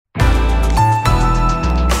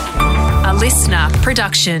listener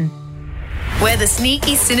production. We're the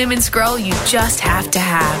sneaky cinnamon scroll you just have to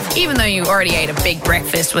have, even though you already ate a big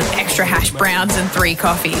breakfast with extra hash browns and 3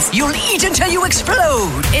 coffees. You'll eat until you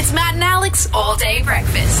explode. It's Matt and Alex All-Day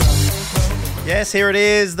Breakfast. Yes, here it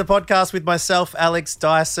is, the podcast with myself, Alex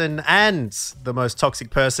Dyson, and the most toxic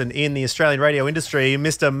person in the Australian radio industry,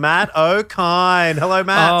 Mr. Matt O'Kine. Hello,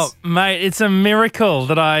 Matt. Oh, mate, it's a miracle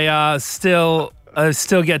that I still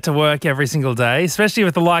get to work every single day, especially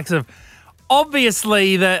with the likes of,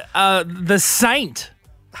 obviously, the saint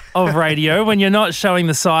of radio when you're not showing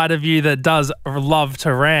the side of you that does love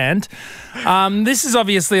to rant. This is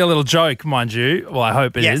obviously a little joke, mind you. Well, I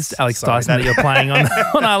hope it is, Alex Dyson, that you're playing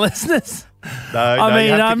on our listeners. I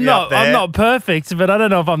mean, I'm not perfect, but I don't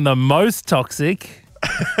know if I'm the most toxic.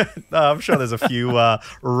 No, I'm sure there's a few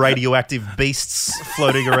radioactive beasts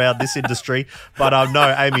floating around this industry. But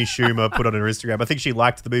no, Amy Schumer put on her Instagram. I think she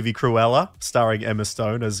liked the movie Cruella, starring Emma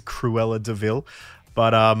Stone as Cruella DeVille.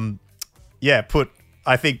 But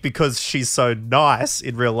I think because she's so nice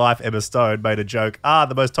in real life, Emma Stone made a joke,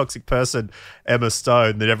 the most toxic person, Emma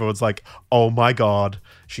Stone. Then everyone's like, oh my God,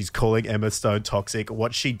 she's calling Emma Stone toxic.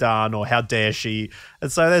 What's she done, or how dare she?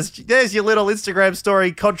 And so there's your little Instagram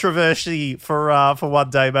story controversy for one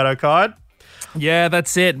day, Matt O'Kine. Yeah,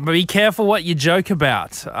 that's it. But be careful what you joke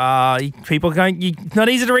about. People it's not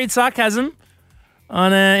easy to read sarcasm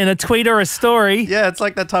in a tweet or a story. Yeah, it's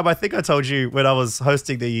like that time I think I told you when I was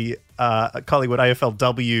hosting the Collingwood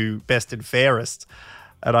AFLW Best and Fairest,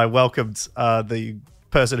 and I welcomed the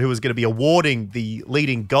person who was going to be awarding the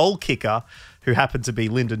leading goal kicker, who happened to be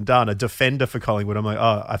Lyndon Dunn, a defender for Collingwood. I'm like,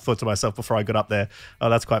 I thought to myself before I got up there,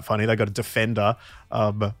 that's quite funny. They got a defender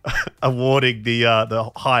awarding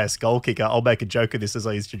the highest goal kicker. I'll make a joke of this as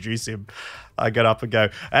I introduce him. I get up and go,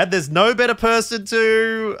 and there's no better person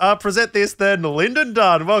to present this than Lyndon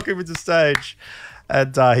Dunn. Welcome to the stage.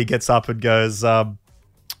 And he gets up and goes,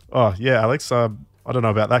 Alex, I don't know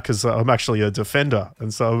about that because I'm actually a defender.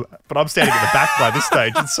 And so, but I'm standing at the back by this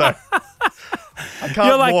stage. And so I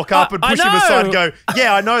can't walk up and push him aside and go,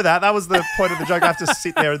 yeah, I know that. That was the point of the joke. I have to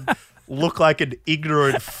sit there and look like an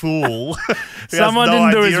ignorant fool. Someone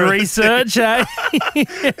didn't do his research, eh?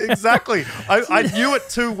 Exactly. I knew it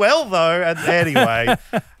too well, though. And anyway,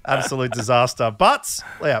 absolute disaster. But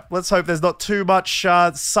yeah, let's hope there's not too much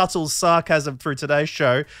subtle sarcasm through today's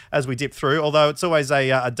show as we dip through, although it's always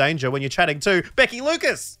a danger when you're chatting to Becky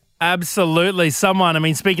Lucas. Absolutely.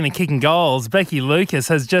 Speaking of kicking goals, Becky Lucas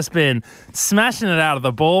has just been smashing it out of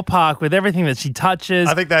the ballpark with everything that she touches.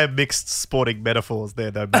 I think they have mixed sporting metaphors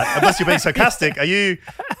there, though, Matt. Unless you're being sarcastic. Are you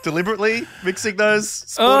deliberately mixing those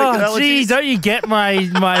sporting analogies? Gee, don't you get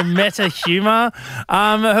my meta humour?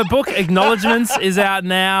 Her book, Acknowledgements, is out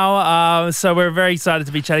now. So we're very excited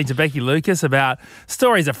to be chatting to Becky Lucas about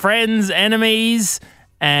stories of friends, enemies,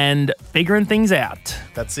 and figuring things out.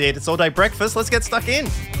 That's it. It's all-day breakfast. Let's get stuck in.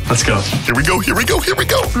 Let's go. Here we go.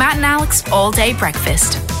 Matt and Alex All-Day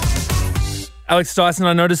Breakfast. Alex Dyson,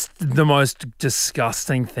 I noticed the most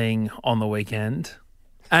disgusting thing on the weekend.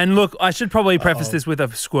 And look, I should probably preface this with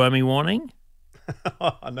a squirmy warning.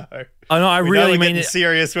 Oh, no. I know, I really mean it.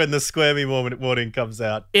 Serious when the squirmy warning comes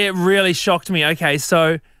out. It really shocked me. Okay,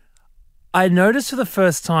 so I noticed for the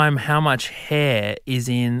first time how much hair is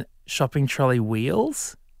in shopping trolley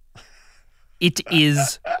wheels. It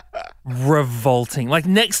is revolting. Like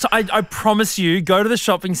I promise you, go to the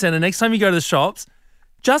shopping centre. Next time you go to the shops,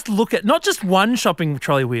 just look at not just one shopping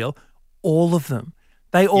trolley wheel, all of them.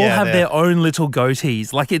 They all have their own little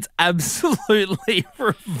goatees. Like, it's absolutely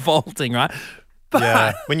revolting, right? But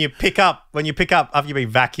yeah, when you pick up after you've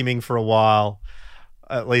been vacuuming for a while,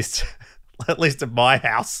 at least at my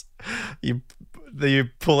house, you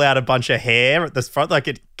pull out a bunch of hair at the front, like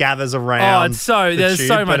it gathers around. There's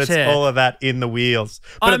so much hair. It's all of that in the wheels.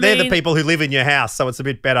 But they're the people who live in your house, so it's a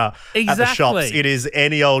bit better at the shops. It is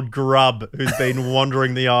any old grub who's been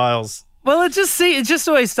wandering the aisles. Well, it's just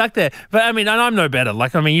always stuck there. But I mean, and I'm no better.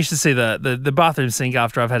 Like, I mean, you should see the bathroom sink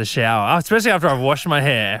after I've had a shower, especially after I've washed my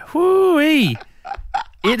hair. Whoo-wee.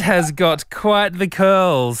 It has got quite the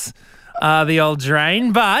curls, the old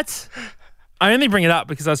drain. But I only bring it up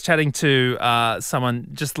because I was chatting to someone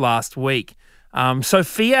just last week.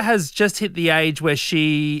 Sophia has just hit the age where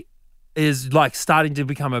she is like starting to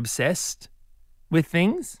become obsessed with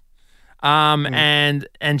things. And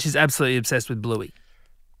she's absolutely obsessed with Bluey.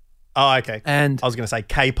 Oh, okay. And I was going to say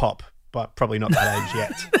K-pop, but probably not that age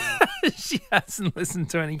yet. She hasn't listened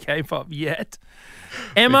to any K-pop yet.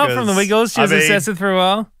 Emma from The Wiggles, she was obsessed with for a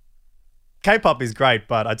while. K-pop is great,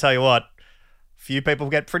 but I tell you what, few people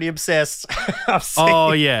get pretty obsessed.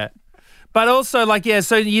 Oh, yeah. But also, like, yeah,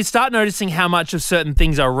 so you start noticing how much of certain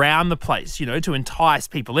things are around the place, you know, to entice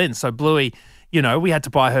people in. So Bluey, you know, we had to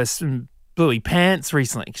buy her some Bluey pants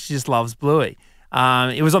recently 'cause she just loves Bluey.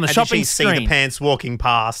 It was on the shopping screen. Did she see the pants walking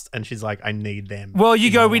past and she's like, I need them. Well,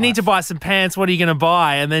 you go, we need to buy some pants. What are you going to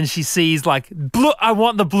buy? And then she sees like, I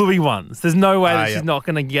want the Bluey ones. There's no way that she's not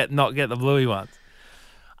going to not get the Bluey ones.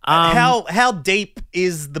 How deep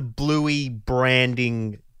is the Bluey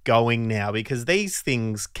branding going now? Because these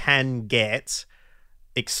things can get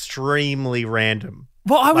extremely random.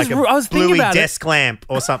 Well, I was thinking Bluey about desk lamp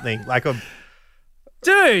or something like a.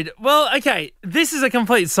 Dude, well, okay, this is a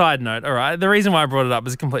complete side note, all right? The reason why I brought it up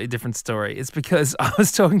is a completely different story. It's because I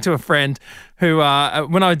was talking to a friend who,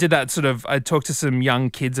 when I did that I talked to some young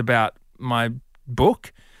kids about my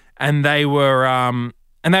book, and they were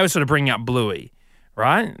sort of bringing up Bluey,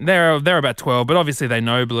 right? They're about 12, but obviously they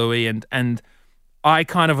know Bluey, and I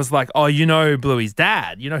kind of was like, oh, you know Bluey's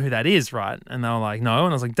dad. You know who that is, right? And they were like, no. And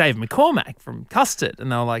I was like, Dave McCormack from Custard.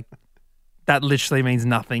 And they were like, that literally means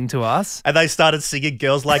nothing to us. And they started singing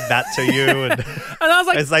Girls Like That to you. And, and I was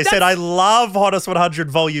like, as they said, I love Hottest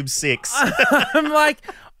 100 Volume 6. I'm like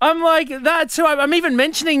that too. I'm even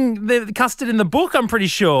mentioning the Custard in the book, I'm pretty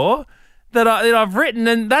sure, that I've written,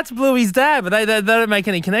 and that's Bluey's dad, but they don't make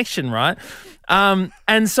any connection, right? And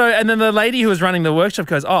then the lady who was running the workshop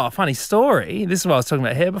goes, oh, funny story. This is what I was talking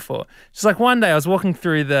about here before. She's like, one day I was walking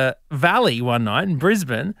through the valley one night in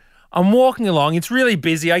Brisbane. I'm walking along. It's really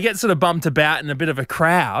busy. I get sort of bumped about in a bit of a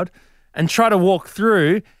crowd and try to walk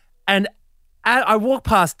through. And I walk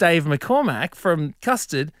past Dave McCormack from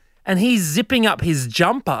Custard, and he's zipping up his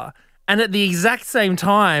jumper. And at the exact same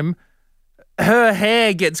time, her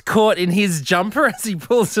hair gets caught in his jumper as he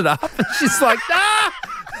pulls it up. And she's like, ah!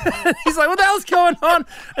 And he's like, what the hell's going on?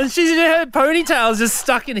 And her ponytail's just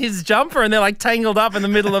stuck in his jumper, and they're like tangled up in the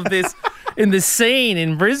middle of this, in this scene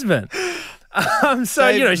in Brisbane.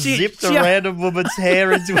 So she zipped a random woman's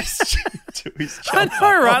hair into his jumper. I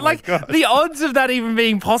know, right? Like the odds of that even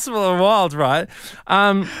being possible are wild, right?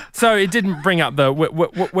 So it didn't bring up the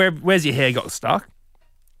where's your hair got stuck.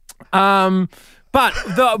 But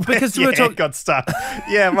because we were talking, got stuck.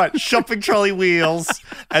 Yeah, right. Shopping trolley wheels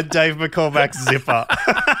and Dave McCormack's zipper.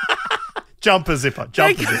 Jumper zipper.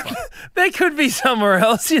 There could be somewhere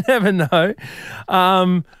else. You never know.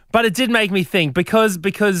 But it did make me think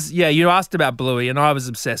because you asked about Bluey, and I was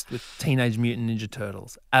obsessed with Teenage Mutant Ninja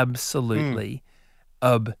Turtles. Absolutely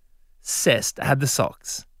obsessed. I had the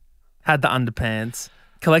socks, had the underpants,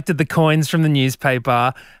 collected the coins from the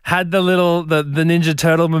newspaper, had the Ninja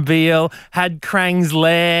Turtle mobile, had Krang's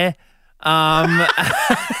lair,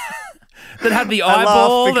 that had the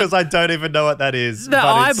eyeball. I laugh because I don't even know what that is. The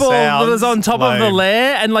eyeball that was on top of the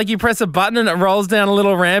lair, and like you press a button and it rolls down a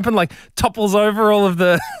little ramp and like topples over all of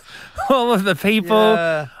the people.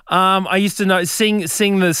 Yeah. I used to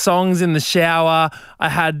sing the songs in the shower. I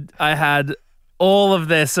had all of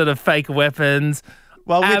their sort of fake weapons.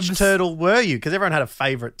 Well, which turtle were you? Because everyone had a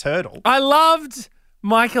favourite turtle. I loved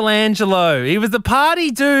Michelangelo. He was the party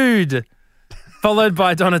dude, followed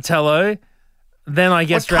by Donatello. Then I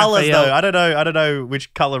guess what colours Raphael. though? I don't know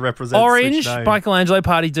which colour represents orange. Which name. Michelangelo,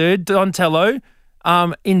 party dude. Donatello,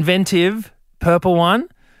 inventive, purple one.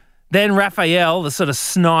 Then Raphael, the sort of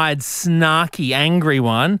snide, snarky, angry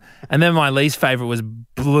one. And then my least favourite was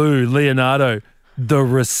blue, Leonardo, the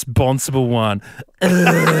responsible one.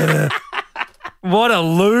 What a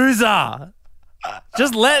loser.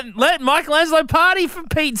 Just let Michelangelo party for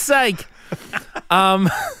Pete's sake.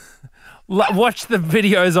 Watched the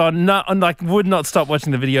videos would not stop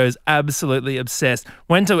watching the videos. Absolutely obsessed.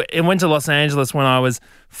 Went to Los Angeles when I was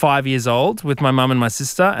 5 years old with my mum and my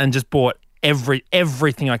sister, and just bought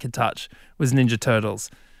everything I could touch was Ninja Turtles.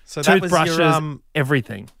 So that toothbrushes, was your,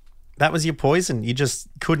 everything. That was your poison. You just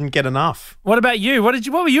couldn't get enough. What about you? What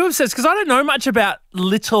were you obsessed? Because I don't know much about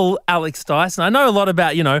little Alex Dyson. I know a lot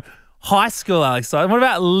about high school Alex Dyson. What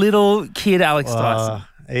about little kid Alex Dyson?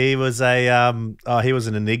 He was he was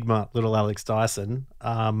an enigma, little Alex Dyson.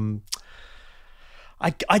 I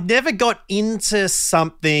never got into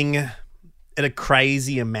something at a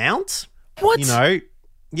crazy amount. What?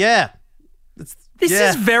 Yeah. This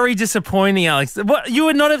is very disappointing, Alex. What, you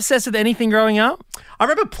were not obsessed with anything growing up? I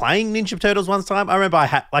remember playing Ninja Turtles one time. I remember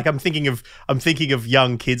I'm thinking of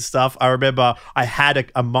young kids stuff. I remember I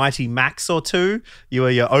had a Mighty Max or two. You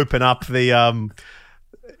open up the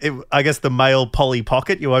I guess the male Polly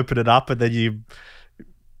Pocket. You open it up and then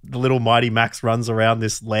the little Mighty Max runs around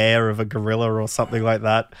this lair of a gorilla or something like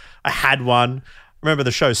that. I had one. I remember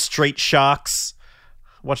the show Street Sharks.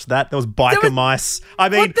 Watch that. There was biker mice. I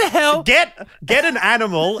mean, what the hell? Get an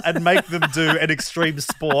animal and make them do an extreme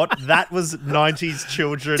sport. That was 90s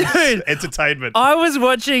children's entertainment. I was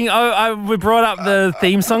watching. We brought up the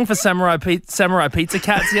theme song for Samurai Pizza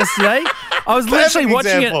Cats yesterday. I was literally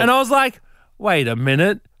watching it, and I was like, "Wait a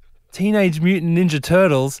minute, Teenage Mutant Ninja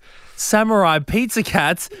Turtles, Samurai Pizza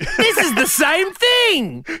Cats. This is the same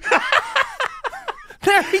thing.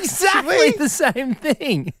 They're exactly the same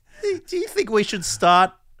thing." Do you think we should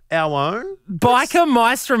start our own? Biker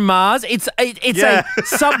Mice from Mars. It's a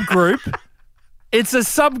subgroup. It's a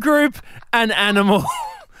subgroup, an animal,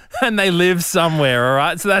 and they live somewhere, all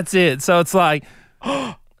right? So that's it. So it's like...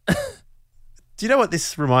 Do you know what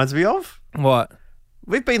this reminds me of? What?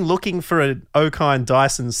 We've been looking for an Okine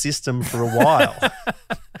Dyson system for a while.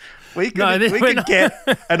 We could get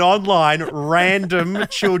an online random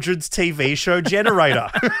children's TV show generator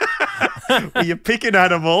where you pick an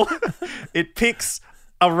animal, it picks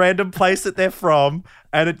a random place that they're from,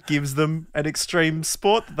 and it gives them an extreme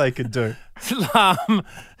sport that they could do.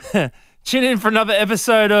 Tune in for another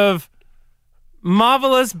episode of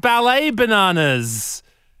Marvelous Ballet Bananas.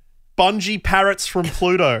 Bungee parrots from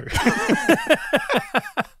Pluto.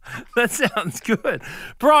 That sounds good.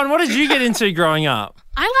 Brian, what did you get into growing up?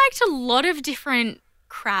 I liked a lot of different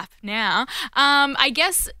crap now. I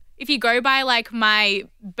guess if you go by like my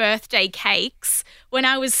birthday cakes, when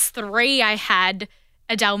I was 3, I had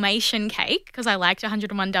a Dalmatian cake because I liked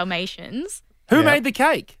 101 Dalmatians. Who made the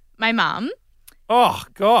cake? My mum. Oh,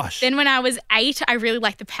 gosh. Then when I was 8, I really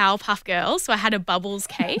liked the Powerpuff Girls, so I had a Bubbles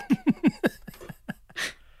cake.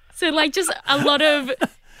 So like just a lot of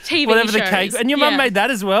TV Whatever shows. the cake. And your mum made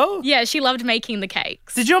that as well? Yeah, she loved making the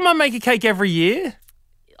cakes. Did your mum make a cake every year?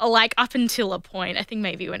 Like up until a point. I think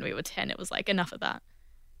maybe when we were 10, it was like enough of that.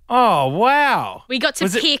 Oh, wow. We got to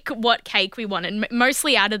pick what cake we wanted,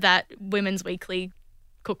 mostly out of that Women's Weekly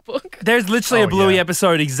cookbook. There's literally a Bluey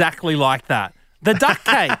episode exactly like that. The duck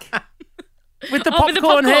cake. With the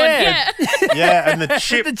popcorn head. Yeah. And the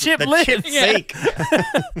chip lips. seek.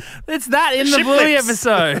 It's that in the Bluey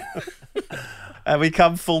episode. And we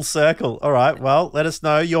come full circle. All right, well, let us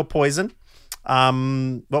know your poison.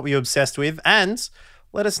 What were you obsessed with? And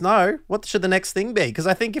let us know what should the next thing be. Because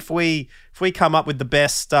I think if we come up with the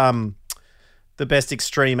best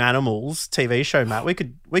extreme animals TV show, Matt, we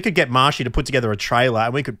could get Marshy to put together a trailer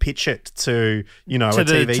and we could pitch it to a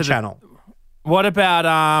TV channel. What about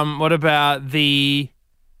the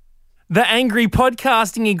angry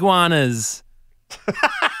podcasting iguanas?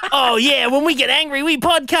 Oh yeah, when we get angry, we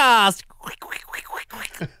podcast.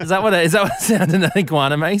 Is that what sound an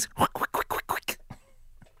iguana makes?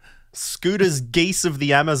 Scooter's geese of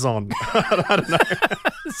the Amazon. I don't know.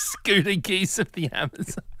 Scooter geese of the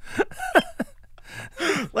Amazon.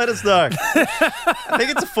 Let us know. I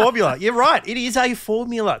think it's a formula. You're right. It is a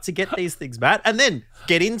formula to get these things, Matt. And then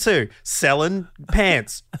get into selling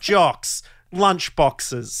pants, jocks, lunch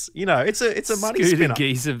boxes. You know, it's a money Scooter spinner.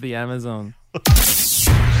 geese of the Amazon.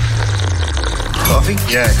 Coffee?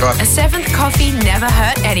 Yeah, coffee. A 7th coffee never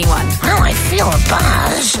hurt anyone. Oh, I feel a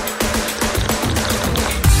buzz.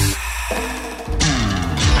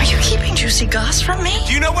 Are you keeping juicy goss from me?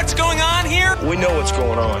 Do you know what's going on here? We know what's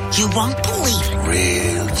going on. You won't believe it.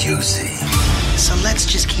 Real juicy. So let's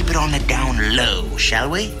just keep it on the down low, shall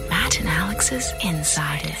we? Matt and Alex's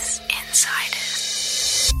Insiders.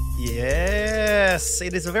 Yes,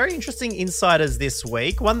 it is a very interesting Insiders this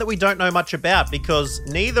week, one that we don't know much about because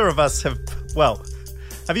neither of us have,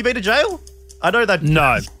 have you been to jail? I know that.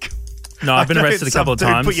 No, I've been arrested a couple of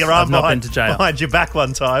times. Put your arm I've not been to jail. behind your back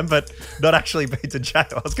one time, but not actually been to jail.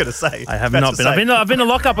 I was going to say. I have not been. I've been to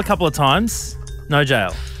lock up a couple of times. No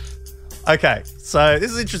jail. Okay, so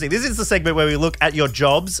this is interesting. This is the segment where we look at your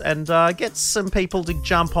jobs and get some people to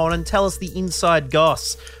jump on and tell us the inside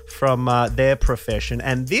goss from their profession.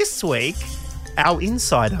 And this week, our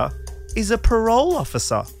insider is a parole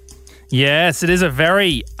officer. Yes, it is a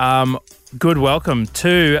very good welcome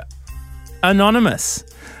to Anonymous,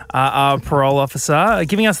 our parole officer,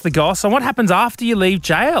 giving us the goss on what happens after you leave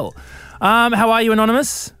jail. How are you,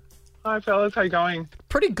 Anonymous? Hi, fellas. How you going?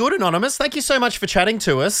 Pretty good, Anonymous. Thank you so much for chatting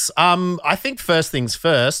to us. I think first things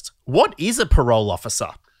first, what is a parole officer?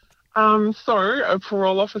 So a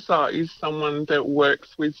parole officer is someone that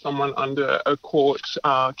works with someone under a court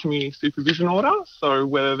community supervision order. So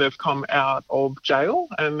whether they've come out of jail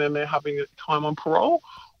and then they're having a time on parole,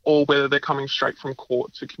 or whether they're coming straight from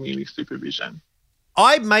court to community supervision.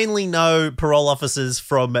 I mainly know parole officers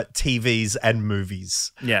from TVs and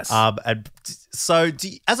movies. Yes. And so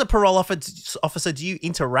as a parole officer, do you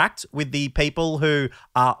interact with the people who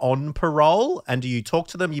are on parole and do you talk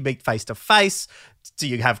to them? You meet face to face? Do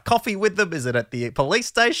you have coffee with them? Is it at the police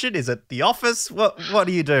station? Is it the office? What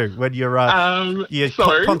do you do when you're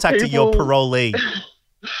contacting your parolee?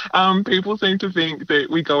 People seem to think that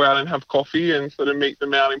we go out and have coffee and sort of meet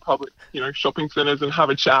them out in public, shopping centres and have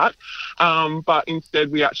a chat. But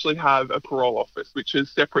instead, we actually have a parole office, which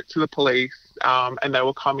is separate to the police, and they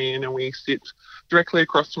will come in and we sit directly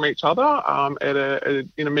across from each other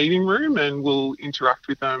in a meeting room, and we'll interact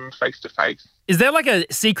with them face to face. Is there like a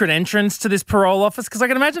secret entrance to this parole office? Because I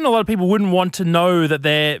can imagine a lot of people wouldn't want to know that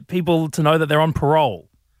they're on parole.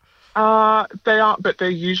 They are, but they're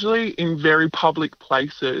usually in very public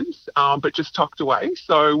places, but just tucked away.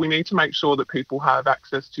 So we need to make sure that people have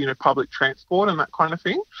access to, public transport and that kind of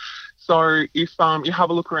thing. So if you have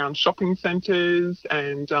a look around shopping centres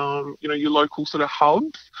and, your local sort of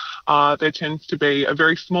hubs, there tends to be a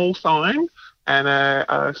very small sign and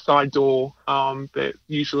a side door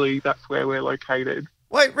that's where we're located.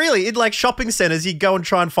 Wait, really? In like shopping centres, you go and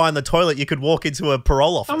try and find the toilet, you could walk into a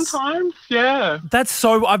parole office? Sometimes, yeah.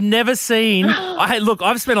 I've never seen... Look,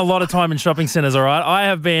 I've spent a lot of time in shopping centres, all right? I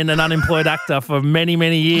have been an unemployed actor for many,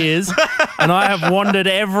 many years, and I have wandered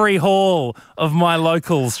every hall of my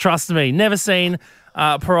locals, trust me. Never seen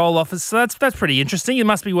a parole office. So that's pretty interesting. It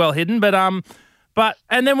must be well hidden, but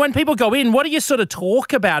and then when people go in, what do you sort of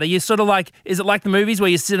talk about? Are you sort of like, is it like the movies where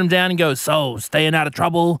you sit them down and go, so staying out of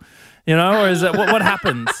trouble, or is it what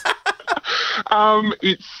happens?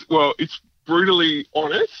 It's brutally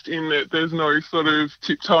honest in that there's no sort of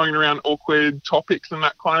tiptoeing around awkward topics and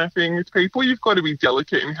that kind of thing with people. You've got to be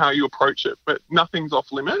delicate in how you approach it, but nothing's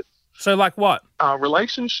off limits. So like what?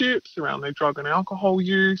 Relationships, around their drug and alcohol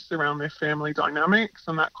use, around their family dynamics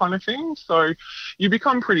and that kind of thing. So you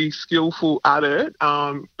become pretty skillful at it,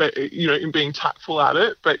 but in being tactful at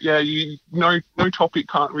it. But yeah, no topic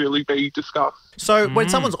can't really be discussed. So when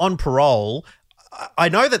someone's on parole, I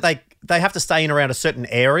know that they have to stay in around a certain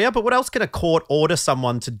area, but what else can a court order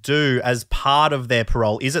someone to do as part of their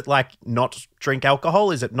parole? Is it like not drink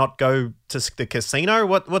alcohol? Is it not go to the casino?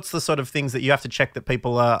 What's the sort of things that you have to check that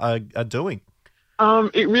people are doing?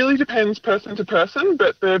 It really depends person to person,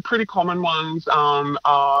 but the pretty common ones are,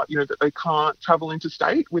 that they can't travel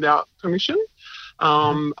interstate without permission.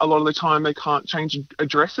 A lot of the time they can't change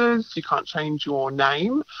addresses, you can't change your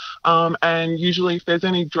name, and usually if there's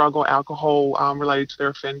any drug or alcohol related to their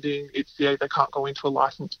offending, they can't go into a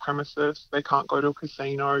licensed premises, they can't go to a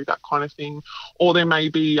casino, that kind of thing, or there may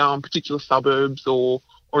be particular suburbs or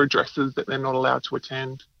addresses that they're not allowed to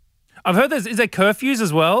attend. I've heard is there curfews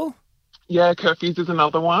as well? Yeah, curfews is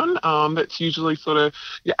another one. That's usually sort of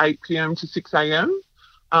 8 p.m. to 6 a.m.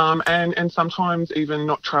 And sometimes even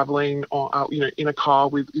not travelling or in a car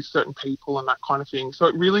with certain people and that kind of thing. So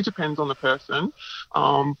it really depends on the person.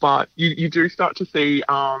 But you do start to see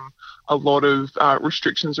a lot of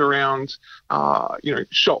restrictions around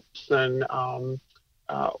shops and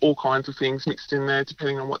all kinds of things mixed in there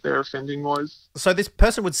depending on what their offending was. So this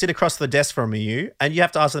person would sit across the desk from you and you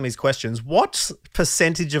have to ask them these questions. What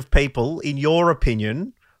percentage of people, in your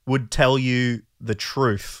opinion, would tell you the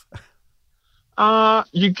truth?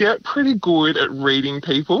 You get pretty good at reading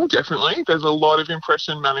people, definitely. There's a lot of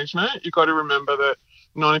impression management. You've got to remember that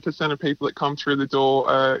 90% of people that come through the door,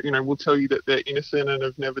 will tell you that they're innocent and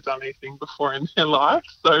have never done anything before in their life.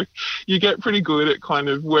 So you get pretty good at kind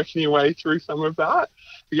of working your way through some of that.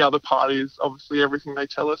 The other part is obviously everything they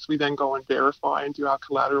tell us, we then go and verify and do our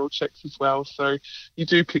collateral checks as well. So you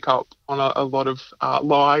do pick up on a lot of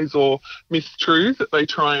lies or mistruths that they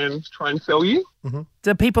try and sell you. Mm-hmm.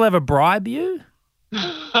 Do people ever bribe you?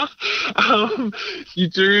 You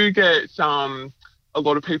do get a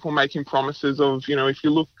lot of people making promises of, if you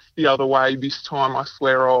look the other way this time, I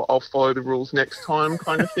swear I'll follow the rules next time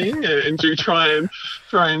kind of thing, and do try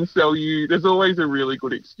and sell you. There's always a really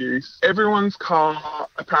good excuse. Everyone's car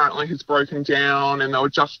apparently has broken down and they were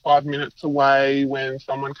just 5 minutes away when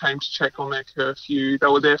someone came to check on their curfew. They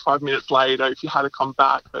were there 5 minutes later. If you had to come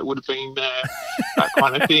back, they would have been there, that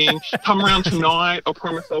kind of thing. Come around tonight. I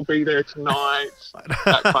promise I'll be there tonight,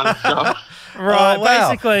 that kind of stuff. Right, oh, wow.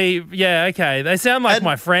 Basically, yeah, okay. They sound like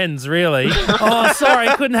my friends, really. Oh, sorry,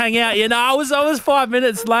 couldn't hang out. Yeah, no, I was 5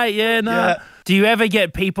 minutes late. Yeah, no. Yeah. Do you ever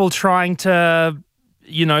get people trying to,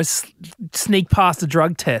 sneak past a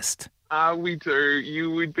drug test? We do.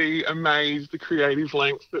 You would be amazed the creative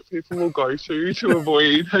lengths that people will go to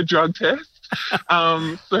avoid a drug test.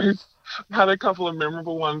 So I've had a couple of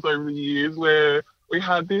memorable ones over the years where we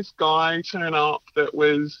had this guy turn up that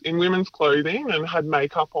was in women's clothing and had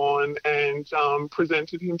makeup on and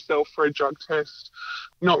presented himself for a drug test,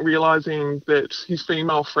 not realising that his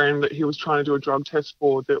female friend that he was trying to do a drug test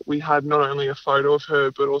for, that we had not only a photo of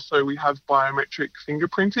her, but also we have biometric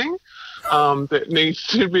fingerprinting. that needs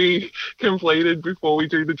to be completed before we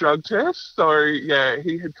do the drug test. So, yeah,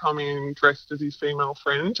 he had come in dressed as his female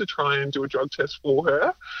friend to try and do a drug test for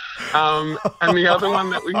her. And the other one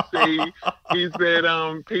that we see is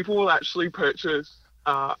that people will actually purchase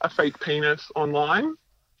a fake penis online.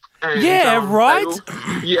 And, right.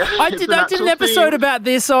 Yeah, I did an episode about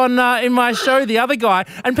this on in my show, The Other Guy,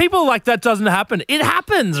 and people are like, that doesn't happen. It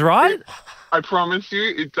happens, right? I promise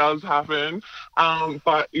you, it does happen,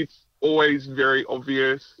 but it's always very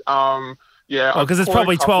obvious. Because it's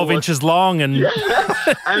probably 12 inches long, and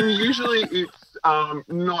and usually it's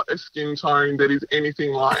not a skin tone that is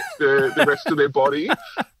anything like the rest of their body.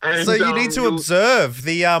 And, so you need to observe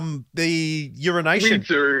the urination. We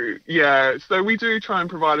do, yeah. So we do try and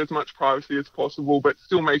provide as much privacy as possible, but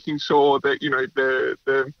still making sure that, you know,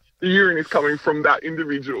 the urine is coming from that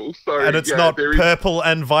individual. So and it's not purple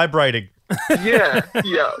and vibrating. Yeah.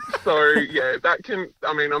 So, yeah, that can,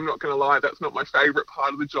 I mean, I'm not going to lie, that's not my favourite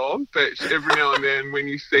part of the job, but every now and then when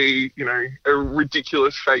you see, you know, a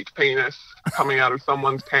ridiculous fake penis coming out of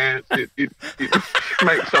someone's pants, it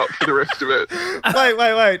makes up for the rest of it.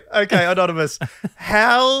 Wait. Okay, Anonymous.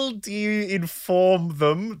 How do you inform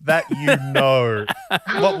them that you know?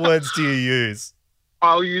 What words do you use?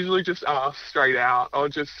 I'll usually just ask straight out. I'll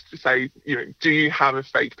just say, you know, do you have a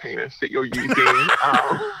fake penis that you're using?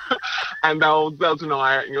 And they'll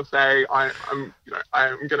deny it, and you'll say, I'm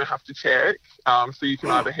going to have to check. So you can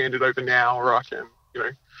either hand it over now, or I can, you know,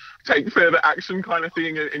 take further action, kind of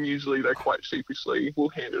thing. And usually they quite sheepishly will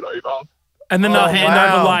hand it over. And then they'll hand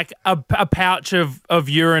over like a pouch of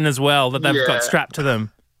urine as well that they've got strapped to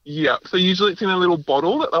them. Yeah. So usually it's in a little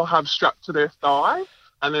bottle that they'll have strapped to their thigh.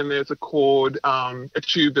 And then there's a cord, a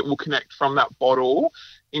tube that will connect from that bottle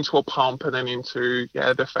into a pump and then into,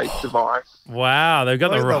 the fake device. Wow, they've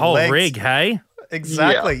got the whole rig, hey?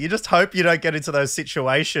 Exactly. Yeah. You just hope you don't get into those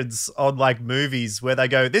situations on like movies where they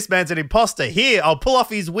go, this man's an imposter. Here, I'll pull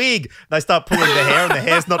off his wig. They start pulling the hair and the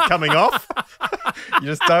hair's not coming off. You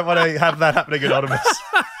just don't want to have that happening, Anonymous.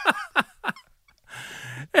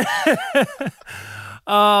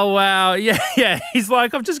 Oh, wow. Yeah. He's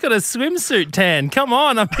like, I've just got a swimsuit tan. Come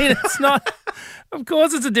on. I mean, it's not... Of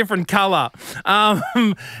course it's a different colour.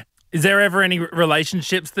 Is there ever any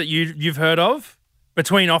relationships that you've heard of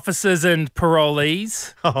between officers and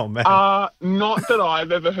parolees? Oh, man. Not that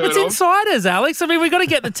I've ever heard It's of. insiders, Alex. I mean, we've got to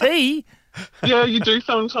get the tea. Yeah, you do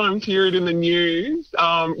sometimes hear it in the news.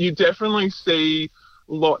 You definitely see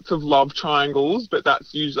lots of love triangles, but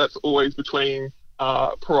that's always between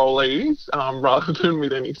parolees rather than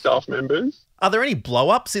with any staff members. Are there any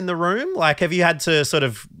blow-ups in the room? Like, have you had to sort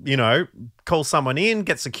of, you know, call someone in,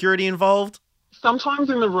 get security involved? Sometimes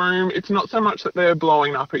in the room, it's not so much that they're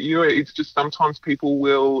blowing up at you. It's just sometimes people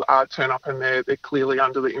will turn up and they're clearly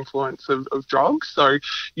under the influence of drugs. So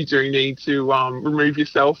you do need to remove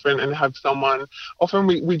yourself and have someone. Often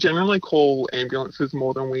we generally call ambulances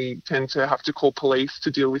more than we tend to have to call police to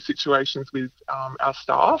deal with situations with our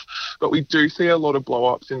staff. But we do see a lot of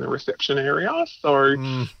blow-ups in the reception area. So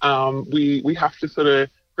we have to sort of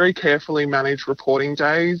very carefully manage reporting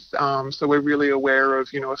days. So we're really aware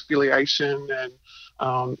of, you know, affiliation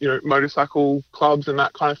and, you know, motorcycle clubs and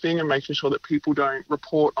that kind of thing, and making sure that people don't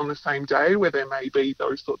report on the same day where there may be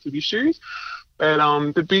those sorts of issues. But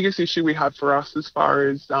the biggest issue we have for us as far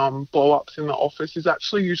as blow-ups in the office is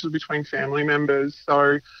actually usually between family members.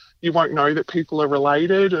 So you won't know that people are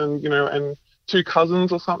related, and, you know, and two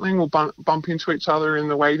cousins or something will bump into each other in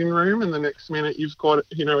the waiting room, and the next minute you've got,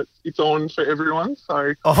 you know, it's on for everyone.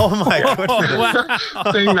 So, oh my goodness,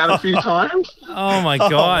 wow. Seen that a few times. Oh my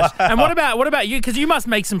gosh! And what about you? Because you must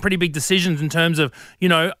make some pretty big decisions in terms of, you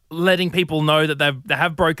know, letting people know that they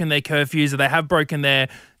have broken their curfews, or they have broken their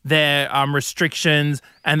restrictions,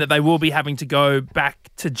 and that they will be having to go back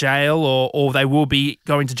to jail, or they will be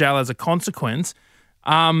going to jail as a consequence.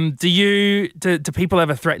 Do people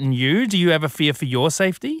ever threaten you? Do you ever fear for your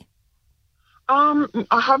safety? I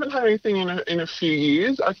haven't had anything in a few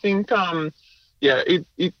years. I think,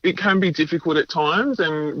 it can be difficult at times,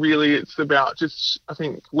 and really it's about just, I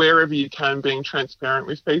think, wherever you can, being transparent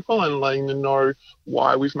with people and letting them know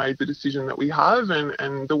why we've made the decision that we have.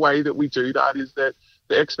 And the way that we do that is that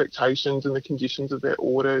the expectations and the conditions of their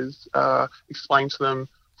orders explain to them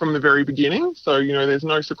from the very beginning. So, you know, there's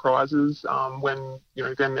no surprises when, you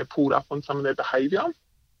know, then they're pulled up on some of their behaviour.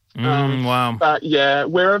 Wow. But, yeah,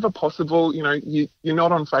 wherever possible, you know, you're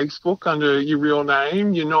not on Facebook under your real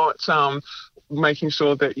name. You're not making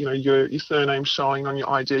sure that, you know, your surname's showing on your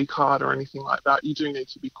ID card or anything like that. You do need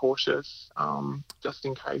to be cautious just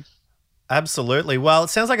in case. Absolutely. Well, it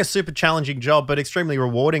sounds like a super challenging job, but extremely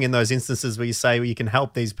rewarding in those instances where you can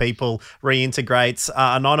help these people reintegrate.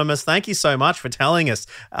 Anonymous, thank you so much for telling us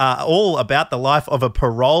all about the life of a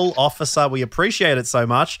parole officer. We appreciate it so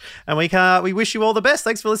much, and we wish you all the best.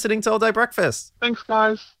 Thanks for listening to All Day Breakfast. Thanks,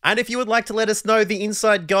 guys. And if you would like to let us know the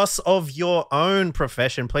inside goss of your own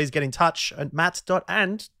profession, please get in touch at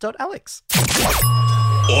matt.and.alex.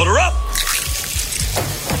 Order up.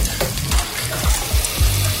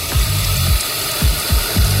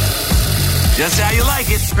 Just how you like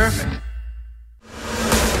it. Perfect.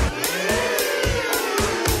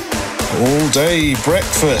 All Day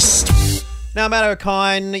Breakfast. Now, Matt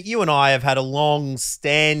O'Kine, you and I have had a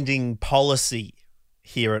long-standing policy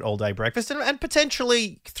here at All Day Breakfast and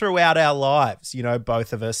potentially throughout our lives. You know,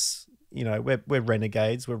 both of us, you know, we're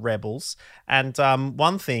renegades, we're rebels. And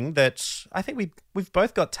one thing that I think we've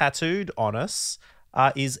both got tattooed on us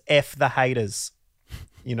is F the haters.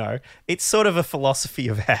 You know, it's sort of a philosophy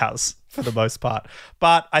of ours for the most part.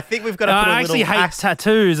 But I think we've got to put a little... I actually hate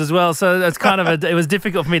tattoos as well, so that's kind of it was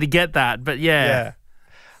difficult for me to get that, but yeah.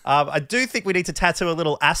 I do think we need to tattoo a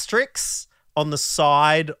little asterisk on the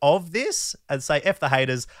side of this and say F the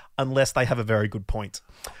haters unless they have a very good point.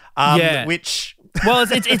 Which... Well,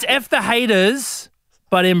 it's F the haters,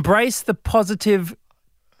 but embrace the positive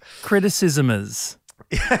criticismers.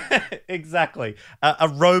 Exactly. A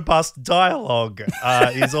robust dialogue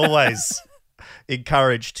is always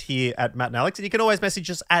encouraged here at Matt and Alex. And you can always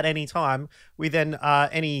message us at any time with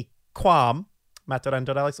any qualm,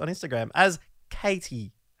 matt.and.alex on Instagram, as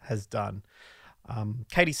Katie has done.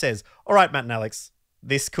 Katie says, all right, Matt and Alex,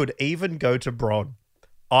 this could even go to Bron.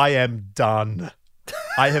 I am done.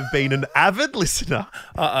 I have been an avid listener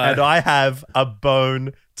and I have a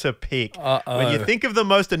bone to pick. When you think of the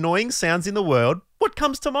most annoying sounds in the world, what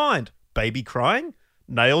comes to mind? Baby crying?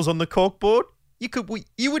 Nails on the corkboard?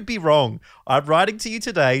 You would be wrong. I'm writing to you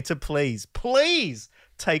today to please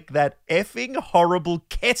take that effing horrible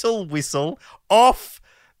kettle whistle off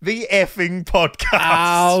the effing podcast.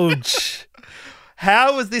 Ouch.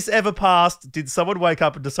 How has this ever passed? Did someone wake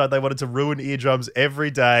up and decide they wanted to ruin eardrums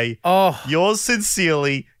every day? Oh. Yours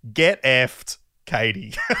sincerely, get effed,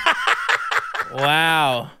 Katie.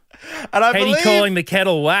 Wow. And I Katie believe, calling the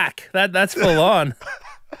kettle whack. That's full on.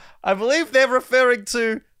 I believe they're referring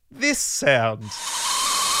to this sound.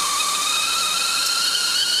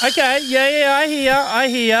 Okay, yeah, I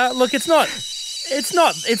hear. Look, it's not,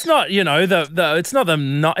 you know, it's not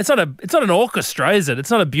an orchestra, is it?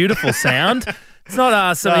 It's not a beautiful sound. It's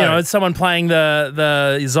not someone playing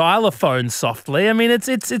the xylophone softly. I mean,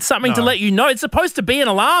 it's something to let you know. It's supposed to be an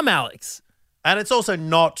alarm, Alex. And it's also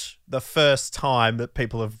not the first time that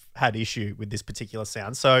people have had issue with this particular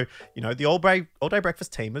sound. So, you know, the All Day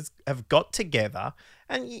Breakfast team have got together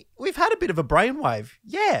and we've had a bit of a brainwave.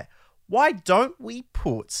 Yeah. Why don't we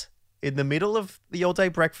put in the middle of the All Day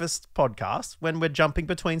Breakfast podcast, when we're jumping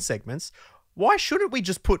between segments, why shouldn't we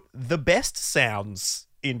just put the best sounds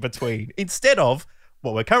in between instead of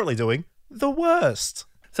what we're currently doing, the worst?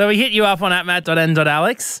 So we hit you up on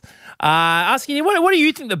 @matt.n.alex, asking you, what do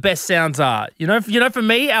you think the best sounds are? You know, for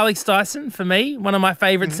me, Alex Dyson, for me, one of my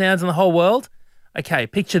favourite sounds in the whole world. Okay,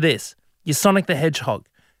 picture this. You're Sonic the Hedgehog.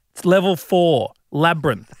 It's level 4,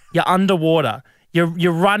 Labyrinth. You're underwater.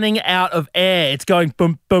 You're running out of air. It's going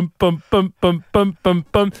boom, boom, boom, boom, boom, boom, boom,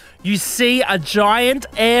 boom. You see a giant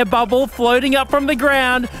air bubble floating up from the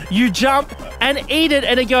ground. You jump and eat it,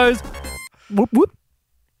 and it goes whoop, whoop.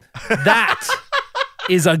 That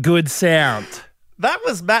is a good sound. That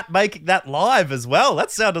was Matt making that live as well.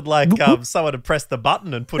 That sounded like someone had pressed the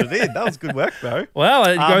button and put it in. That was good work, bro. Well,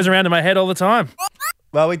 it goes around in my head all the time.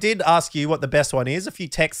 Well, we did ask you what the best one is. A few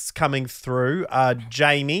texts coming through.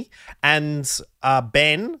 Jamie and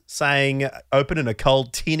Ben saying opening a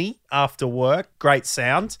cold tinny after work. Great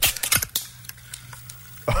sound.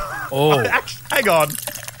 Oh. Hang on.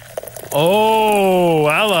 Oh,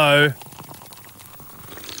 hello.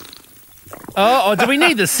 Oh, do we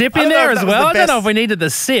need the sip in there as well? I don't know if we needed the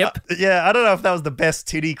sip. Yeah, I don't know if that was the best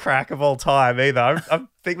tinny crack of all time either. I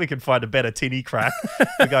think we can find a better tinny crack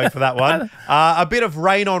for going for that one. A bit of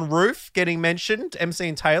Rain on Roof getting mentioned. MC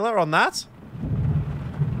and Taylor on that.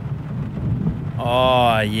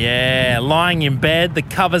 Oh, yeah. Lying in bed, the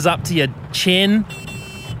cover's up to your chin.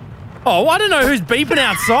 Oh, I don't know who's beeping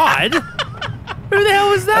outside. Who the hell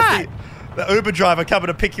was that? The Uber driver coming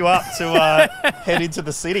to pick you up to head into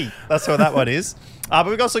the city. That's what that one is. But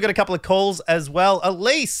we've also got a couple of calls as well.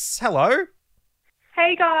 Elise, hello.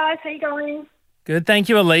 Hey, guys. How you going? Good, thank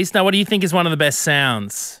you, Elise. Now, what do you think is one of the best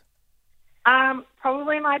sounds?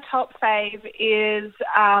 Probably my top fave is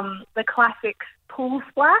the classic pool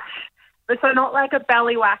splash So not like a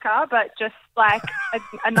belly whacker, but just like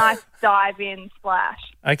a nice dive-in splash.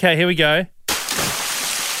 Okay, here we go.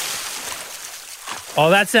 Oh,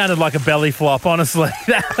 that sounded like a belly flop, honestly.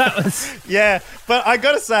 that was... Yeah, but I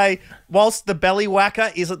got to say, whilst the belly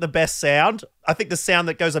whacker isn't the best sound, I think the sound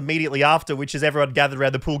that goes immediately after, which is everyone gathered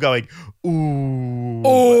around the pool going, ooh,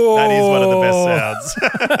 that is one of the best sounds.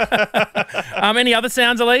 Any other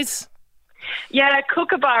sounds, Elise? Yeah,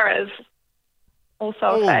 kookaburras. Also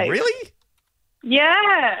a fave. Really?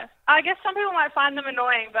 Yeah. I guess some people might find them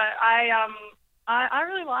annoying, but I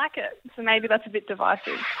really like it. So maybe that's a bit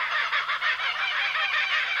divisive.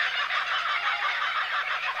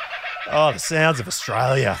 Oh, the sounds of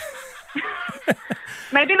Australia.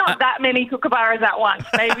 Maybe not that many kookaburras at once.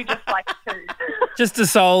 Maybe just like two. Just a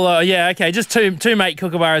solo. Yeah, okay. Just two mate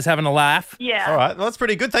kookaburras having a laugh. Yeah. All right. Well, that's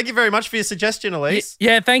pretty good. Thank you very much for your suggestion, Elise.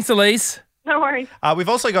 Yeah, thanks, Elise. No worries. We've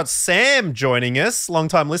also got Sam joining us,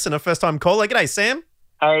 long-time listener, first-time caller. G'day, Sam.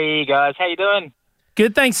 Hey, guys. How you doing?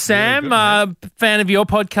 Good, thanks, Sam. Fan of your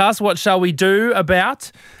podcast. What shall we do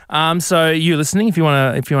about? So you listening? If you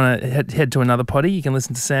want to head to another potty, you can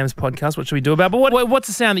listen to Sam's podcast. What should we do about? But what's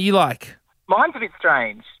the sound that you like? Mine's a bit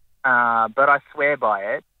strange, but I swear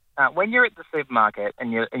by it. When you're at the supermarket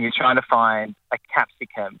and you're trying to find a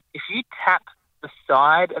capsicum, if you tap the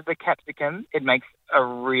side of the capsicum, it makes a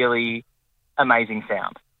really amazing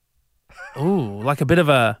sound. Ooh, like a bit of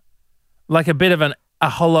a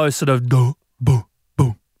hollow sort of do boom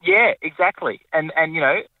boom. Yeah, exactly. And you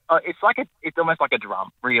know, it's almost like a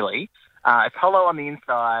drum, really. It's hollow on the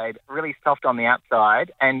inside, really soft on the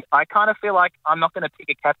outside, and I kind of feel like I'm not going to pick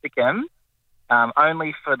a capsicum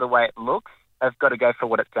only for the way it looks. I've got to go for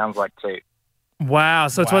what it sounds like too. Wow,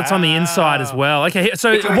 so it's what's on the inside as well. Okay,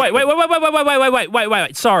 so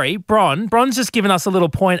wait. Sorry, Bron's just given us a little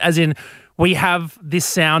point, as in we have this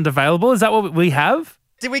sound available. Is that what we have?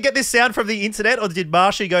 Did we get this sound from the internet, or did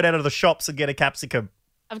Marshy go down to the shops and get a capsicum?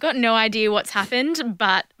 I've got no idea what's happened,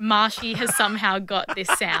 but Marshy has somehow got this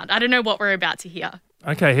sound. I don't know what we're about to hear.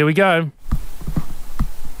 Okay, here we go.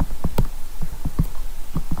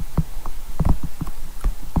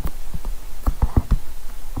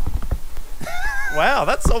 Wow,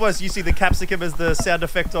 that's almost using the capsicum as the sound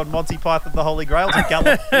effect on Monty Python the Holy Grail to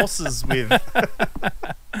gallop horses with.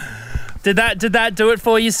 Did that do it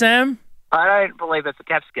for you, Sam? I don't believe it's a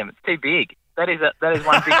capsicum. It's too big. That is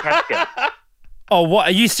one big capsicum. Oh, what?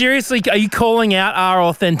 Are you calling out our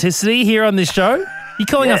authenticity here on this show? You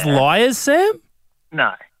calling us liars, Sam?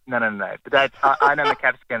 No. But I know the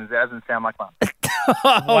capsicums. It doesn't sound like one.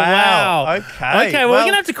 Oh, wow. Okay. Well, we're going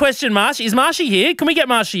to have to question Marshy. Is Marshy here? Can we get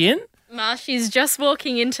Marshy in? Marshy's just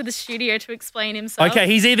walking into the studio to explain himself. Okay,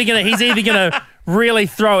 he's either gonna really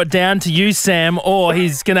throw it down to you, Sam, or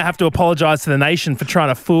he's gonna have to apologise to the nation for trying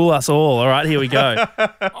to fool us all. All right, here we go.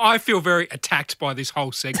 I feel very attacked by this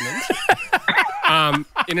whole segment.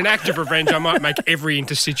 In an act of revenge, I might make every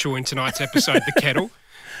interstitial in tonight's episode the kettle.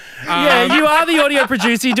 Yeah, you are the audio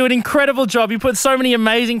producer. You do an incredible job. You put so many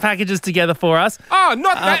amazing packages together for us. Oh,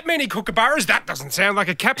 not that many kookaburras. That doesn't sound like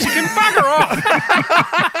a capsicum. Bugger off.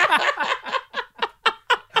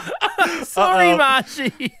 Sorry,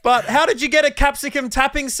 Marshy. But how did you get a capsicum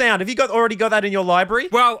tapping sound? Have you already got that in your library?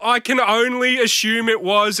 Well, I can only assume it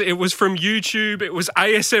was from YouTube. It was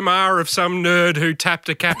ASMR of some nerd who tapped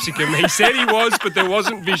a capsicum. He said he was, but there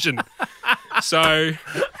wasn't vision. So...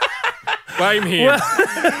 blame him.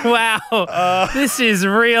 Wow. This is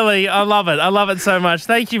really, I love it. I love it so much.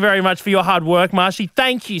 Thank you very much for your hard work, Marshy.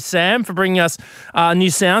 Thank you, Sam, for bringing us new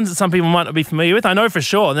sounds that some people might not be familiar with. I know for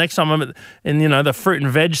sure the next time I'm in the fruit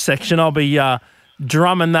and veg section, I'll be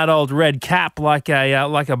drumming that old red cap like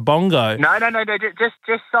a bongo. No.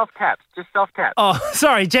 Just soft taps. Just soft taps. Oh,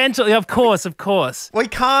 sorry, gently. Of course. We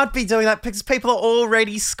can't be doing that because people are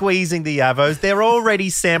already squeezing the avos. They're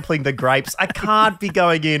already sampling the grapes. I can't be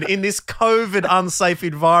going in this COVID unsafe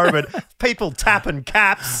environment. People tapping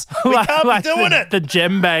caps. We can't be doing it. The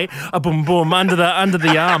djembe, a boom boom under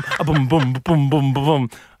the arm, a boom boom boom boom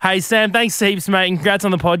boom. Hey Sam, thanks heaps, mate. And congrats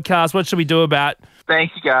on the podcast. What should we do about?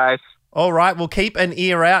 Thank you, guys. All right, we'll keep an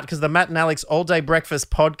ear out because the Matt and Alex All Day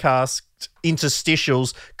Breakfast podcast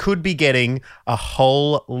interstitials could be getting a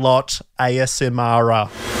whole lot ASMR.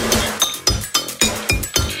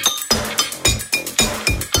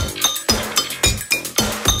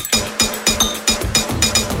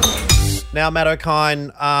 Now, Matt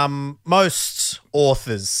O'Kine, most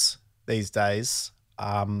authors these days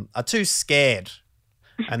are too scared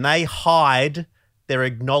and they hide their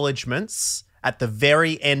acknowledgements at the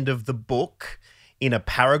very end of the book in a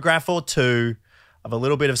paragraph or two of a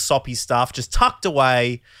little bit of soppy stuff just tucked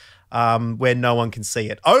away where no one can see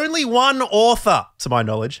it. Only one author, to my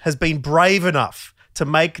knowledge, has been brave enough to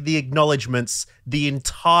make the acknowledgements the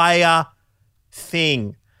entire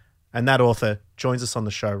thing. And that author joins us on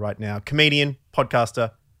the show right now. Comedian,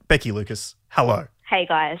 podcaster, Becky Lucas. Hello. Hey,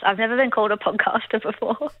 guys. I've never been called a podcaster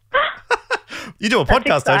before. You do a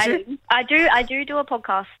podcast, don't you? I do a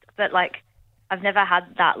podcast, but, like, I've never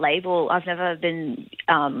had that label. I've never been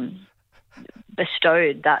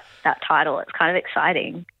bestowed that title. It's kind of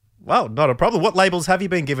exciting. Well, not a problem. What labels have you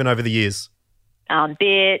been given over the years?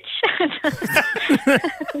 Bitch.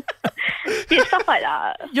 Yeah, stuff like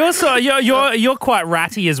that. You're quite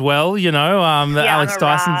ratty as well, you know. Alex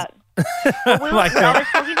Dyson's. I was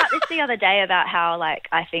talking about this the other day about how, like,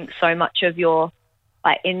 I think so much of your,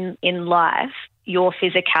 like, in life, your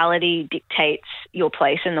physicality dictates your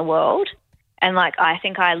place in the world. And, like, I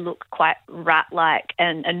think I look quite rat-like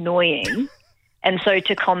and annoying. And so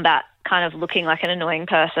to combat kind of looking like an annoying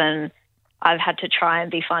person, I've had to try and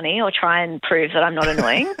be funny or try and prove that I'm not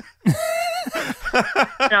annoying.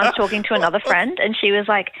 And I was talking to another friend and she was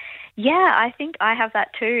like, yeah, I think I have that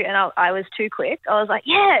too. And I was too quick. I was like,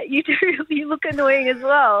 yeah, you do. You look annoying as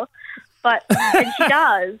well. And she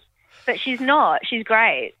does, but she's not. She's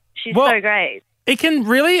great. She's so great. It can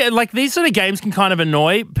really, like, these sort of games can kind of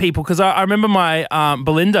annoy people because I remember my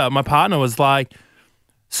Belinda, my partner, was like,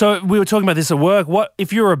 so we were talking about this at work. What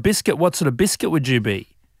if you were a biscuit? What sort of biscuit would you be?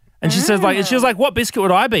 And she says, like, and she was like, what biscuit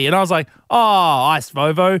would I be? And I was like, oh, iced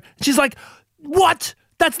Vovo. And she's like, what?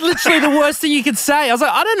 That's literally the worst thing you could say. I was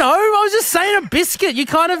like, I don't know. I was just saying a biscuit. You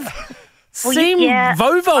kind of seem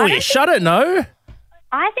Vovo-ish. I don't know.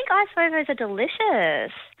 I think iced Vovos are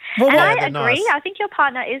delicious. Well, and I nice. agree. I think your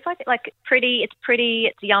partner is like pretty. It's pretty.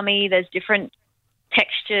 It's yummy. There's different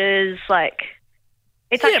textures. Like,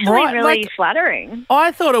 it's actually really flattering.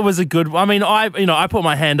 I thought it was a good. I mean, I put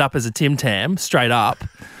my hand up as a Tim Tam straight up,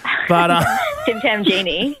 but Tim Tam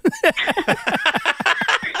genie.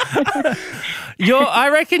 I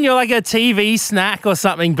reckon you're like a TV snack or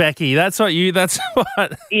something, Becky. That's what.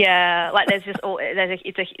 Yeah, like it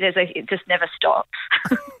just never stops.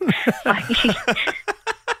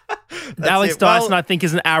 Alex Dyson, I think,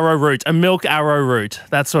 is an arrowroot, a milk arrowroot.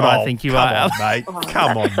 That's what I think you are. Mate.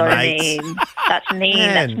 Come on, so mate. Mean. That's mean.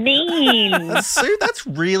 Man. That's mean. That's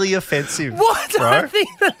really offensive. What? Bro. I think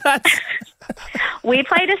that's. We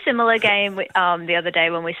played a similar game the other day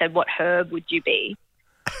when we said, what herb would you be?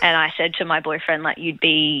 And I said to my boyfriend, like, you'd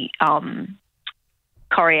be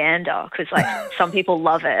coriander because, like, some people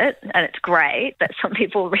love it and it's great, but some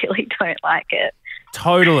people really don't like it.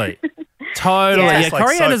 Totally. Yeah, Like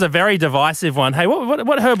coriander's a very divisive one. Hey,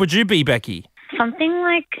 what herb would you be, Becky? Something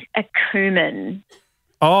like a cumin.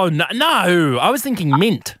 Oh, no. I was thinking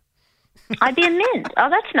mint. I'd be a mint. Oh,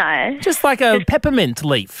 that's nice. Just like a peppermint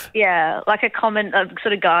leaf. Yeah, like a common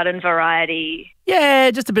sort of garden variety.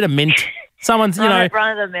 Yeah, just a bit of mint. Someone's,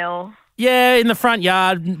 run of the mill. Yeah, in the front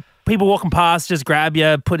yard, people walking past, just grab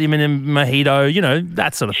you, put him in a mojito,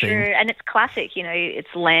 that sort of thing. True, and it's classic,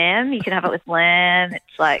 it's lamb. You can have it with lamb.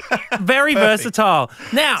 It's like... Very versatile.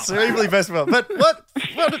 Now... Extremely versatile. But what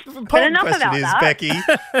the important question is, Becky,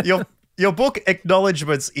 your book,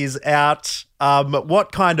 Acknowledgements, is out.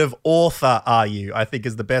 What kind of author are you, I think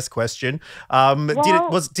is the best question.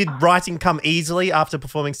 Did writing come easily after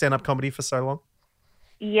performing stand-up comedy for so long?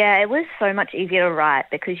 Yeah, it was so much easier to write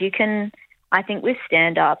because you can... I think with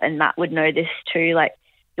stand-up, and Matt would know this too, like,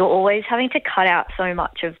 you're always having to cut out so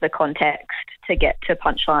much of the context to get to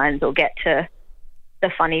punchlines or get to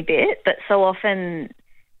the funny bit. But so often,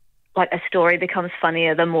 like, a story becomes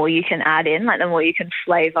funnier the more you can add in, like, the more you can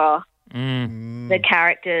flavour the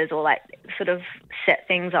characters or, like, sort of set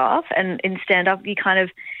things up. And in stand-up, you kind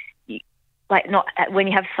of... like, not when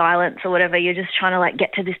you have silence or whatever, you're just trying to, like,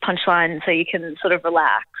 get to this punchline so you can sort of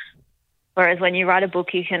relax. Whereas when you write a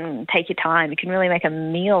book, you can take your time. You can really make a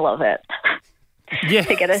meal of it. Yes.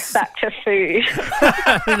 To get us back to food.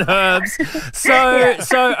 And herbs.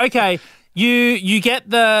 So okay, you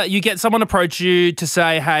get someone approach you to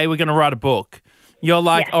say, hey, we're going to write a book. You're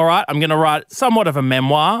like, all right, I'm going to write somewhat of a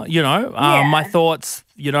memoir, my thoughts,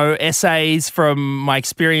 essays from my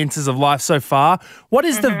experiences of life so far. What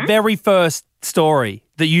is the very first story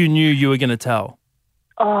that you knew you were going to tell?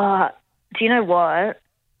 Oh, do you know what?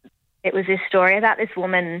 It was this story about this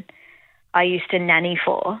woman I used to nanny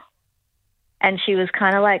for. And she was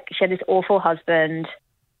kind of like, she had this awful husband.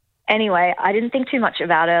 Anyway, I didn't think too much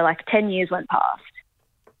about her. Like 10 years went past.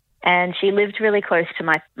 And she lived really close to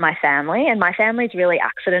my family. And my family's really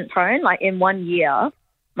accident prone. Like in 1 year,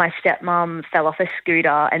 my stepmom fell off a scooter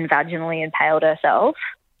and vaginally impaled herself.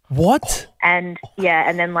 What? And yeah,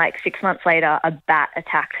 and then like 6 months later, a bat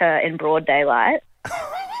attacked her in broad daylight.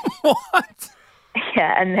 What?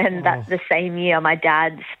 Yeah, and then the same year, my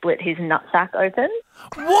dad split his nutsack open.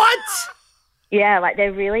 What? Yeah, like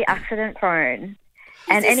they're really accident prone.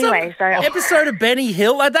 And anyway, so episode of Benny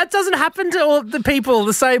Hill, like, that doesn't happen to all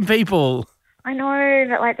the same people. I know,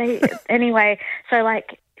 but like anyway, so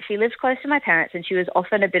like she lives close to my parents, and she was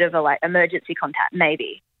often a bit of a like emergency contact,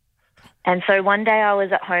 maybe. And so one day I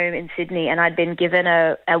was at home in Sydney, and I'd been given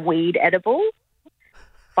a weed edible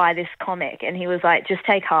by this comic, and he was like, just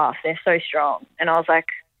take half, they're so strong. And I was like,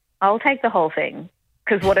 I'll take the whole thing,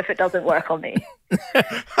 because what if it doesn't work on me?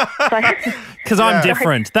 Because I'm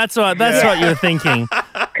different. That's what you're thinking.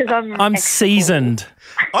 Because I'm seasoned.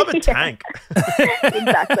 I'm a tank.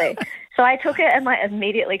 Exactly. So I took it and like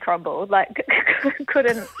immediately crumbled, like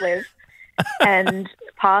couldn't live, and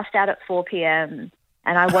passed out at 4 p.m.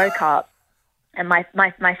 And I woke up, and my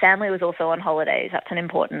family was also on holidays. That's an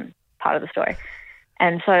important part of the story.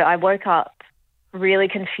 And so I woke up really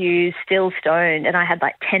confused, still stoned, and I had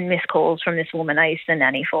like 10 missed calls from this woman I used to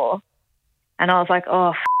nanny for. And I was like,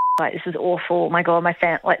 oh, like this is awful. My God,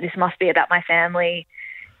 like this must be about my family.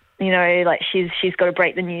 You know, like she's got to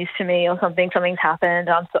break the news to me or something. Something's happened.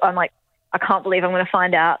 I'm like, I can't believe I'm going to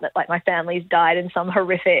find out that like my family's died in some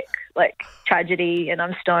horrific like tragedy, and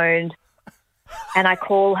I'm stoned. And I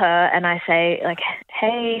call her and I say like,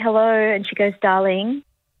 hey, hello. And she goes, darling,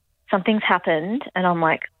 something's happened. And I'm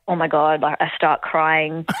like, oh my God, like I start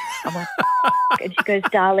crying. I'm like, and she goes,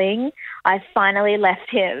 darling, I finally left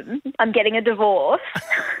him. I'm getting a divorce.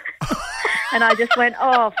 And I just went,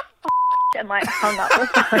 oh, and like hung up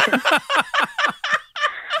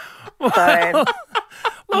the phone.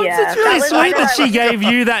 So, yeah. It's really sweet that she gave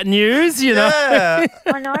you that news, you know? Yeah.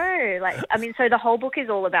 I know. Like, I mean, so the whole book is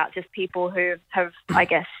all about just people who have, I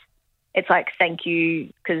guess, it's like, thank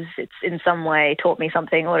you, because it's in some way taught me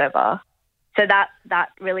something or whatever. So that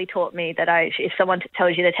really taught me that if someone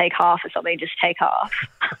tells you to take half of something, just take half.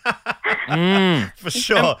 For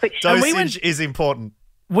sure. Dosage is important.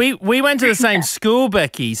 We went to the same school,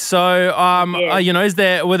 Becky. So, you know,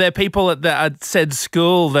 were there people at said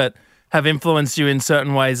school that have influenced you in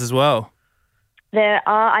certain ways as well? There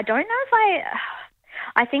are. I don't know if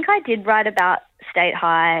I think I did write about State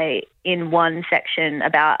High in one section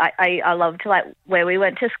about. I loved like where we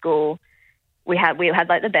went to school. We had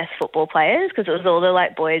like the best football players, because it was all the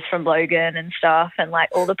like boys from Logan and stuff, and like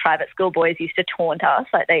all the private school boys used to taunt us.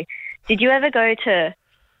 Like did you ever go to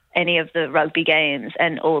any of the rugby games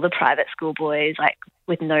and all the private school boys like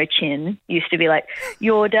with no chin used to be like,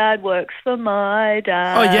 your dad works for my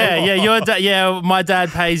dad? Oh yeah, your dad. Yeah, my dad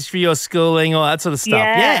pays for your schooling, all that sort of stuff.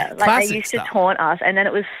 Yeah, like they used to taunt us, and then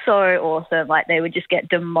it was so awesome. Like they would just get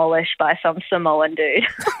demolished by some Samoan dude.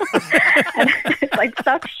 And it's like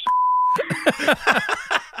such.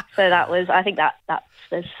 So that was, I think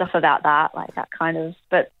there's stuff about that, like that kind of.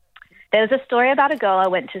 But there was a story about a girl I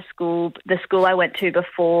went to school, the school I went to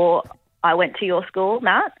before I went to your school,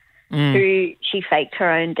 Matt, who she faked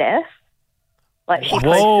her own death. Like she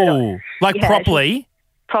properly?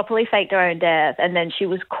 Properly faked her own death, and then she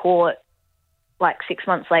was caught like 6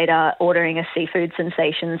 months later ordering a seafood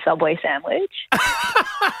sensation Subway sandwich.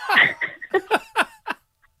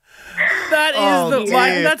 That is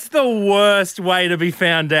that's the worst way to be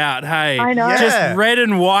found out, hey. I know. Just red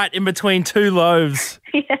and white in between two loaves.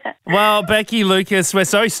 Yeah. Well, Becky Lucas, we're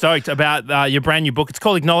so stoked about your brand new book. It's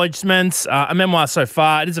called Acknowledgements, a memoir so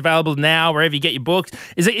far. It is available now wherever you get your books.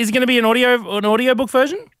 Is it going to be an audio book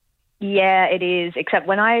version? Yeah, it is. Except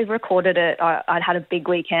when I recorded it, I'd had a big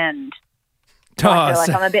weekend. So I feel like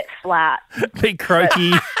I'm a bit flat. Bit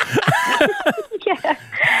croaky. Yeah.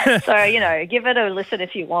 So, you know, give it a listen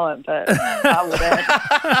if you want, but I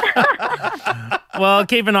wouldn't. Well,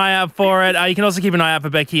 keep an eye out for it. You can also keep an eye out for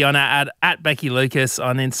Becky on at Becky Lucas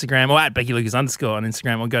on Instagram, or at Becky Lucas _ on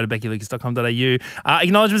Instagram, or go to beckylucas.com.au.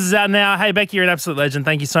 Acknowledgements is out now. Hey, Becky, you're an absolute legend.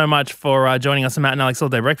 Thank you so much for joining us on Matt and Alex All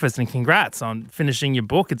Day Breakfast, and congrats on finishing your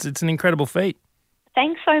book. It's an incredible feat.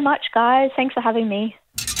 Thanks so much, guys. Thanks for having me.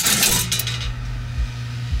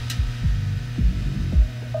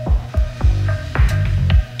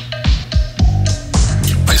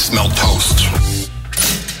 I smell toast.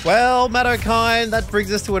 Well, Matt O'Kine, that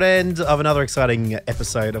brings us to an end of another exciting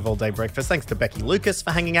episode of All Day Breakfast. Thanks to Becky Lucas for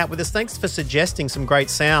hanging out with us. Thanks for suggesting some great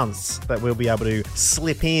sounds that we'll be able to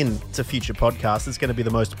slip in to future podcasts. It's going to be the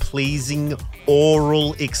most pleasing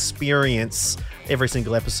oral experience every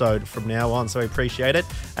single episode from now on, so I appreciate it.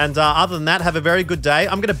 And other than that, have a very good day.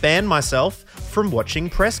 I'm going to ban myself from watching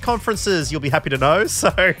press conferences, you'll be happy to know. So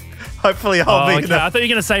hopefully I'll be... Okay. I thought you were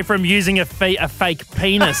going to say from using a fake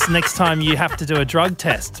penis next time you have to do a drug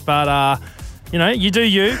test. But you do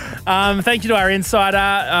you. Thank you to our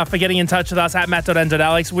insider for getting in touch with us at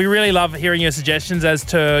matt.n.alex. We really love hearing your suggestions as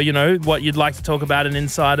to, what you'd like to talk about in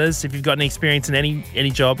insiders. If you've got any experience in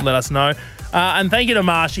any job, let us know. And thank you to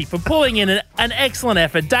Marshy for pulling in an excellent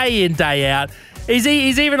effort day in, day out. He's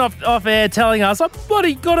even off air telling us, I've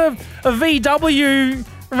bloody got a VW...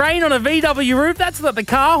 rain on a VW roof, that's what the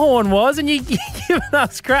car horn was, and you're giving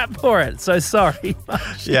us crap for it. So sorry.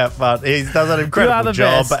 Yeah, but he does an incredible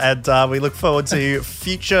job, best. and we look forward to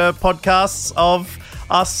future podcasts of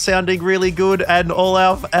us sounding really good and all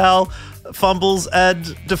our fumbles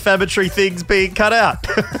and defamatory things being cut out.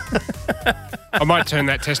 I might turn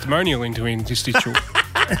that testimonial into an interstitial.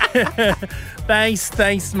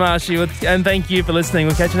 Thanks, Marshy, and thank you for listening.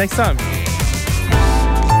 We'll catch you next time.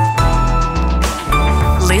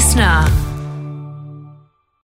 Listener.